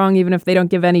say you're wrong, even if they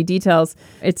don't give any details,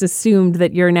 it's assumed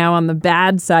that you're now on the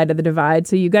bad side of the divide.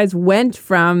 So you guys went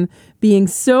from being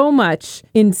so much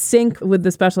in sync with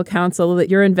the special counsel that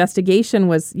your investigation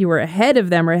was, you were ahead of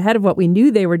them or ahead of what we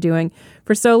knew they were doing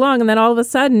for so long. And then all of a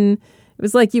sudden, it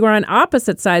was like you were on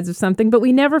opposite sides of something, but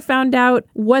we never found out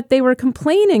what they were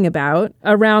complaining about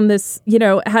around this,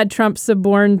 had Trump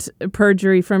suborned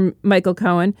perjury from Michael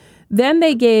Cohen. Then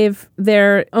they gave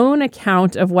their own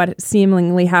account of what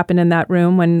seemingly happened in that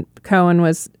room when Cohen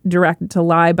was directed to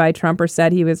lie by Trump, or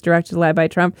said he was directed to lie by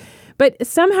Trump. But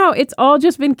somehow it's all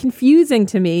just been confusing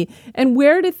to me. And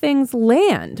where do things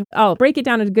land? I'll break it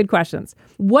down into good questions.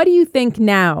 What do you think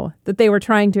now that they were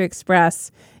trying to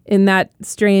express in that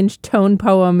strange tone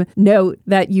poem note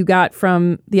that you got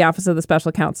from the Office of the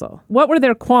Special Counsel? What were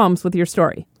their qualms with your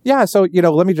story? Yeah, so,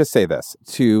 let me just say this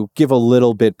to give a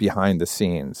little bit behind the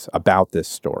scenes about this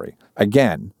story.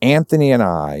 Again, Anthony and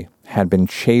I had been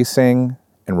chasing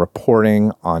and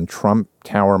reporting on Trump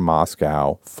Tower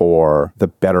Moscow for the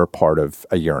better part of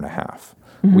a year and a half.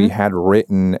 Mm-hmm. We had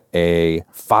written a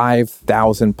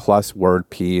 5,000 plus word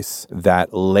piece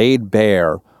that laid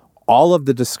bare all of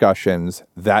the discussions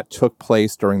that took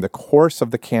place during the course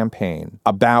of the campaign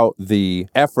about the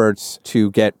efforts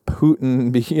to get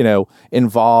Putin,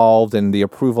 involved in the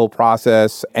approval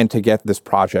process and to get this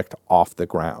project off the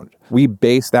ground. We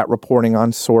based that reporting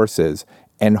on sources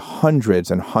and hundreds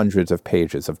of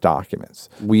pages of documents.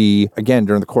 We, again,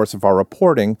 during the course of our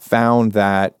reporting, found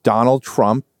that Donald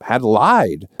Trump had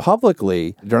lied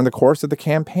publicly during the course of the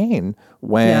campaign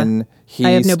when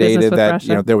he stated that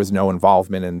there was no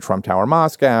involvement in Trump Tower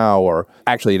Moscow, or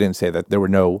actually he didn't say that there were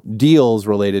no deals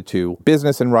related to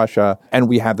business in Russia, and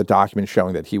we had the documents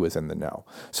showing that he was in the know.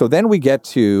 So then we get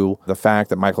to the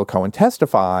fact that Michael Cohen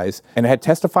testifies and had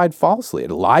testified falsely,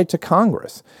 had lied to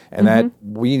Congress, and that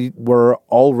we were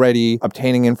already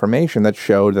obtaining information that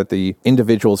showed that the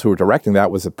individuals who were directing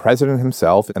that was the president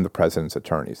himself and the president's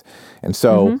attorneys. And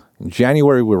so in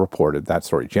January, we reported that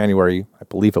story. January, I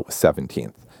believe it was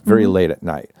 17th, very late at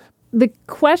night. The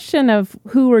question of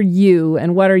who are you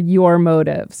and what are your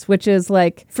motives, which is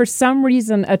like, for some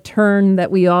reason, a turn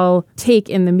that we all take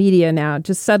in the media now.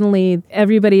 Just suddenly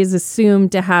everybody is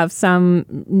assumed to have some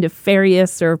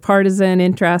nefarious or partisan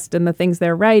interest in the things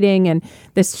they're writing. And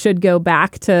this should go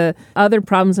back to other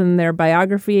problems in their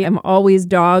biography. I'm always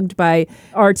dogged by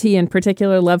RT in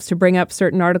particular, loves to bring up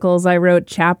certain articles I wrote.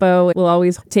 Chapo will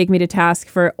always take me to task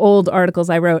for old articles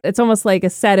I wrote. It's almost like a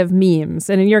set of memes.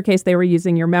 And in your case, they were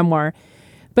using your memoir.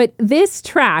 But this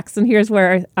tracks, and here's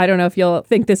where I don't know if you'll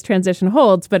think this transition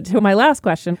holds, but to my last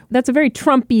question, that's a very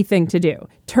Trumpy thing to do.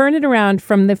 Turn it around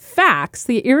from the facts,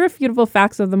 the irrefutable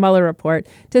facts of the Mueller report,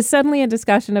 to suddenly a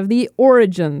discussion of the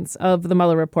origins of the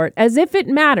Mueller report, as if it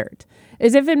mattered.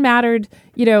 As if it mattered,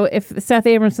 if Seth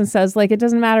Abramson says, it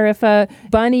doesn't matter if a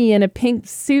bunny in a pink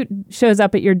suit shows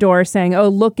up at your door saying, oh,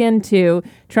 look into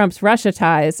Trump's Russia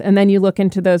ties, and then you look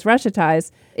into those Russia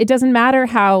ties. It doesn't matter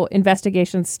how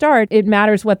investigations start. It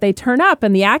matters what they turn up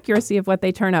and the accuracy of what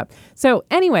they turn up. So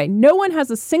anyway, no one has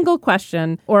a single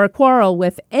question or a quarrel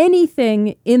with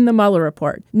anything in the Mueller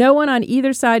report. No one on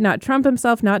either side, not Trump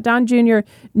himself, not Don Jr.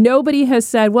 Nobody has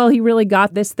said, well, he really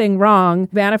got this thing wrong.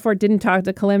 Manafort didn't talk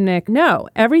to Kilimnik. No,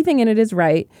 everything in it is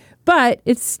right. But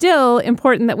it's still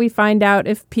important that we find out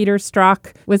if Peter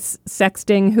Strzok was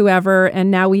sexting whoever,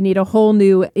 and now we need a whole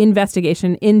new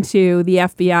investigation into the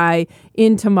FBI,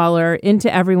 into Mueller,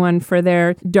 into everyone for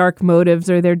their dark motives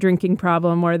or their drinking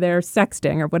problem or their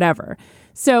sexting or whatever.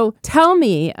 So tell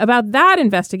me about that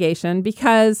investigation,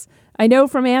 because I know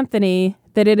from Anthony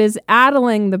that it is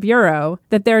addling the Bureau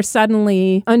that they're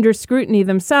suddenly under scrutiny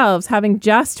themselves, having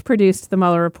just produced the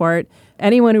Mueller report.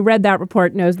 Anyone who read that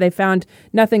report knows they found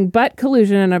nothing but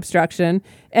collusion and obstruction.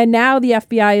 And now the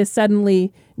FBI is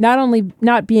suddenly not only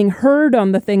not being heard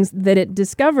on the things that it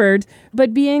discovered,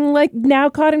 but being now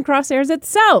caught in crosshairs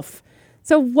itself.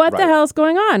 So what the hell is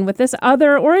going on with this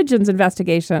other origins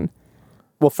investigation?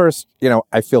 Well, first,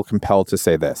 I feel compelled to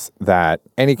say this, that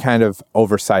any kind of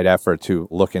oversight effort to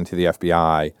look into the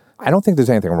FBI, I don't think there's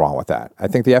anything wrong with that. I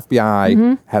think the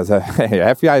FBI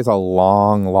has a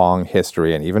long, long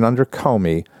history, and even under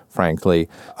Comey, frankly,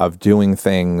 of doing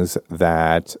things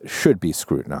that should be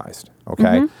scrutinized.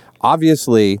 Okay?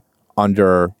 Obviously,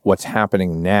 under what's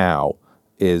happening now,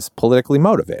 is politically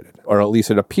motivated, or at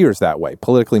least it appears that way.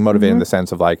 Politically motivated in the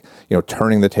sense of like,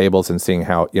 turning the tables and seeing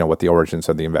how, what the origins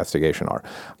of the investigation are.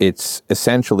 It's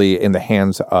essentially in the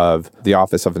hands of the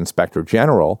Office of Inspector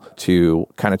General to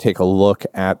kind of take a look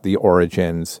at the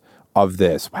origins of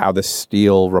this, how the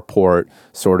Steele report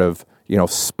sort of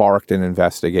sparked an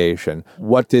investigation.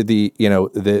 What did the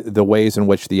ways in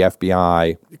which the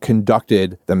FBI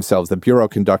conducted themselves, the Bureau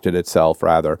conducted itself,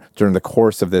 rather, during the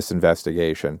course of this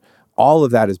investigation? All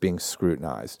of that is being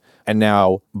scrutinized. And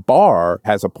now Barr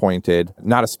has appointed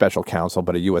not a special counsel,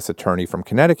 but a U.S. attorney from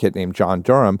Connecticut named John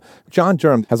Durham. John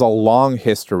Durham has a long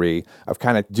history of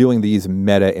kind of doing these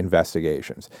meta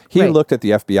investigations. He looked at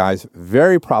the FBI's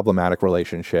very problematic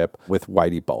relationship with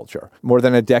Whitey Bulger. More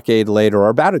than a decade later, or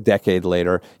about a decade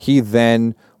later, he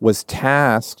then was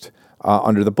tasked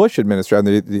under the Bush administration,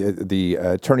 the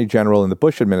Attorney General in the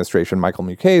Bush administration, Michael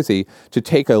Mukasey, to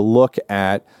take a look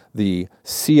at the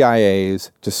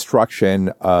CIA's destruction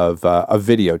of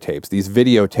videotapes, these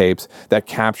videotapes that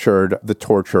captured the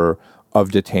torture of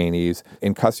detainees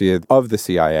in custody of the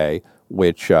CIA,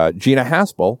 which Gina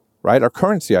Haspel, right, our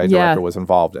current CIA director, was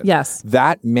involved in. Yes.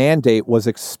 That mandate was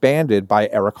expanded by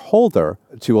Eric Holder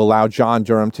to allow John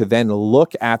Durham to then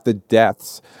look at the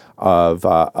deaths of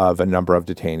a number of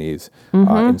detainees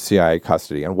in CIA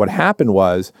custody. And what happened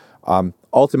was,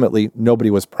 ultimately, nobody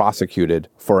was prosecuted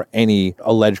for any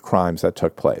alleged crimes that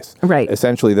took place. Right.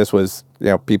 Essentially, this was,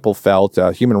 people felt,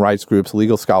 human rights groups,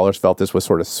 legal scholars felt this was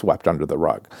sort of swept under the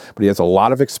rug. But he has a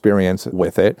lot of experience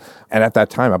with it. And at that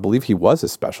time, I believe he was a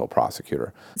special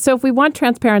prosecutor. So if we want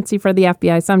transparency for the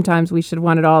FBI, sometimes we should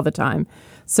want it all the time.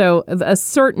 So a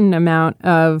certain amount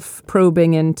of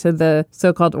probing into the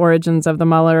so-called origins of the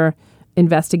Mueller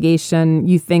investigation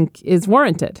you think is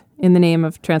warranted in the name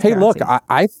of transparency? Hey, look,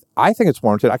 I think it's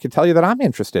warranted. I can tell you that I'm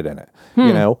interested in it.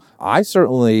 I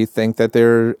certainly think that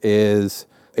there is,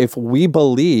 if we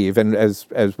believe, and as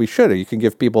we should, you can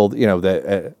give people,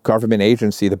 the government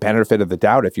agency the benefit of the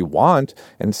doubt if you want,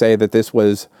 and say that this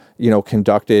was,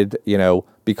 conducted,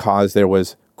 because there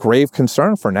was grave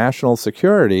concern for national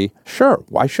security. Sure,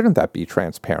 why shouldn't that be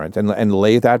transparent and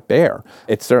lay that bare?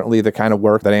 It's certainly the kind of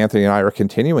work that Anthony and I are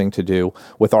continuing to do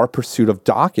with our pursuit of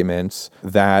documents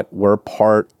that were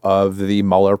part of the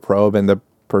Mueller probe and the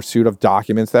pursuit of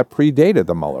documents that predated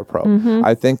the Mueller probe.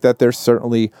 I think that there's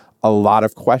certainly a lot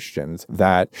of questions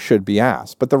that should be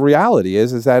asked. But the reality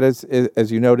is that,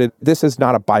 as you noted, this is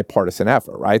not a bipartisan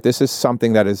effort, right? This is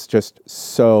something that is just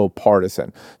so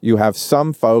partisan. You have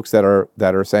some folks that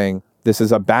are saying this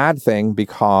is a bad thing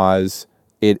because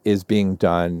it is being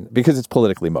done because it's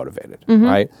politically motivated,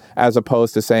 right? As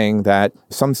opposed to saying that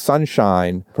some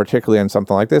sunshine, particularly on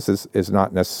something like this, is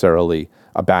not necessarily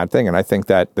a bad thing. And I think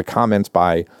that the comments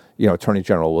by Attorney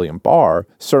General William Barr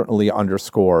certainly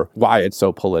underscore why it's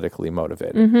so politically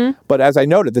motivated. But as I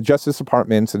noted, the Justice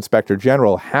Department's Inspector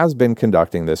General has been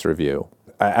conducting this review.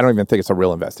 I don't even think it's a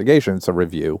real investigation. It's a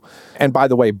review. And by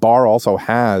the way, Barr also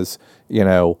has,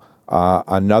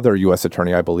 another U.S.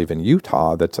 attorney, I believe, in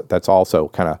Utah that's also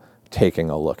kind of taking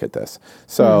a look at this.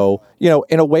 So,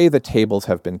 in a way, the tables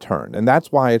have been turned. And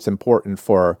that's why it's important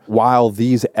for, while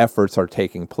these efforts are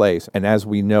taking place, and as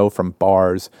we know from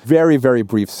Barr's very, very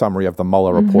brief summary of the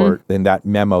Mueller report in that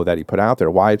memo that he put out there,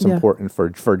 why it's important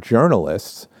for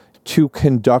journalists to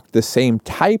conduct the same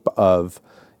type of,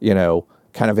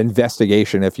 kind of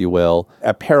investigation, if you will,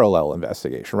 a parallel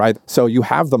investigation, right? So you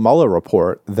have the Mueller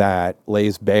report that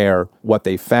lays bare what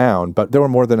they found, but there were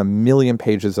more than 1 million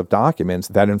pages of documents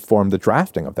that informed the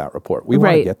drafting of that report. We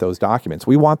want to get those documents.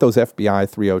 We want those FBI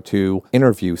 302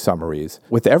 interview summaries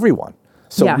with everyone.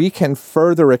 So we can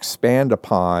further expand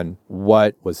upon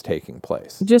what was taking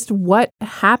place. Just what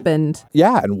happened.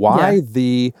 Yeah, and why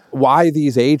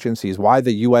these agencies, why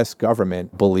the U.S.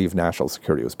 government believed national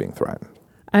security was being threatened.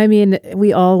 I mean,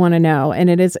 we all want to know, and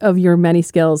it is of your many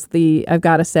skills, I've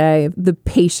got to say, the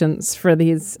patience for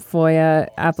these FOIA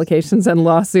applications and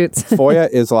lawsuits. FOIA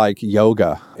is like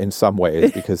yoga in some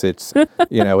ways because it's,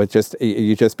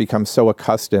 you just become so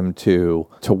accustomed to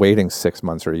waiting 6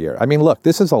 months or a year. I mean, look,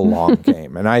 this is a long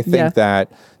game, and I think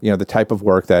that, the type of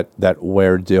work that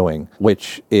we're doing,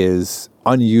 which is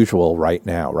unusual right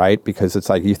now, right? Because it's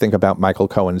like you think about Michael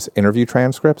Cohen's interview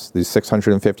transcripts, these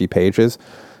 650 pages,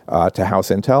 to House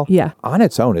Intel. Yeah. On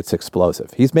its own, it's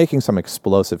explosive. He's making some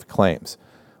explosive claims.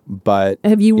 But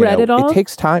have you read it all? It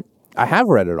takes time. I have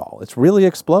read it all. It's really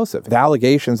explosive. The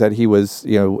allegations that he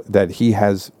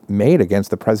has made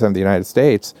against the president of the United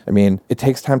States, I mean, it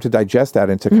takes time to digest that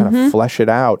and to kind of flesh it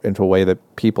out into a way that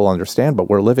people understand. But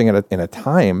we're living in a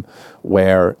time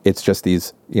where it's just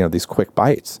these quick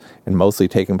bites, and mostly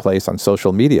taking place on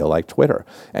social media like Twitter.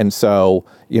 And so,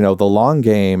 the long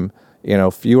game,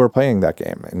 few are playing that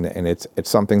game, and it's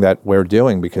something that we're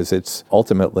doing because it's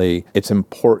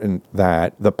important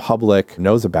that the public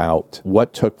knows about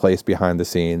what took place behind the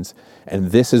scenes,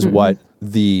 and this is what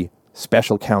the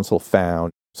special counsel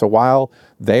found. So while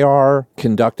they are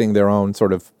conducting their own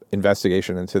sort of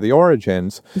investigation into the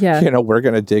origins, we're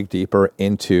going to dig deeper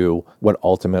into what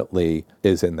ultimately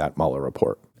is in that Mueller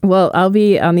report. Well, I'll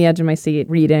be on the edge of my seat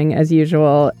reading, as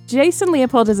usual. Jason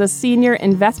Leopold is a senior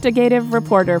investigative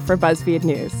reporter for BuzzFeed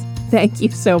News. Thank you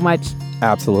so much.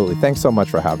 Absolutely. Thanks so much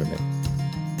for having me.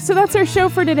 So that's our show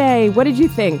for today. What did you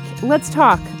think? Let's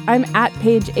talk. I'm at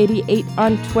Page88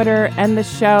 on Twitter, and the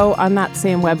show on that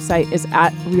same website is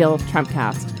at Real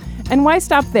Trumpcast. And why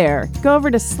stop there? Go over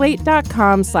to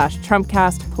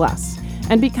slate.com/Trumpcast Plus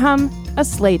and become a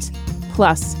Slate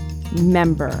Plus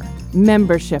member.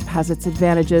 Membership has its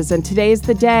advantages, and today's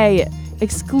the day.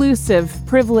 Exclusive,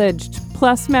 privileged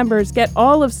Plus members get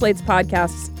all of Slate's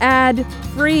podcasts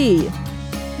ad-free.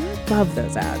 Love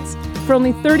those ads. For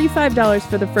only $35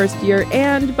 for the first year,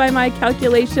 and by my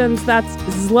calculations, that's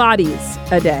zlotys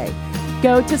a day.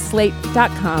 Go to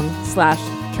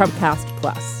slate.com/Trumpcast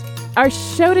Plus. Our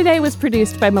show today was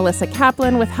produced by Melissa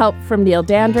Kaplan with help from Neil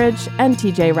Dandridge and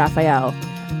TJ Raphael.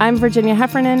 I'm Virginia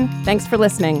Heffernan. Thanks for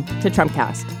listening to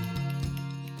Trumpcast.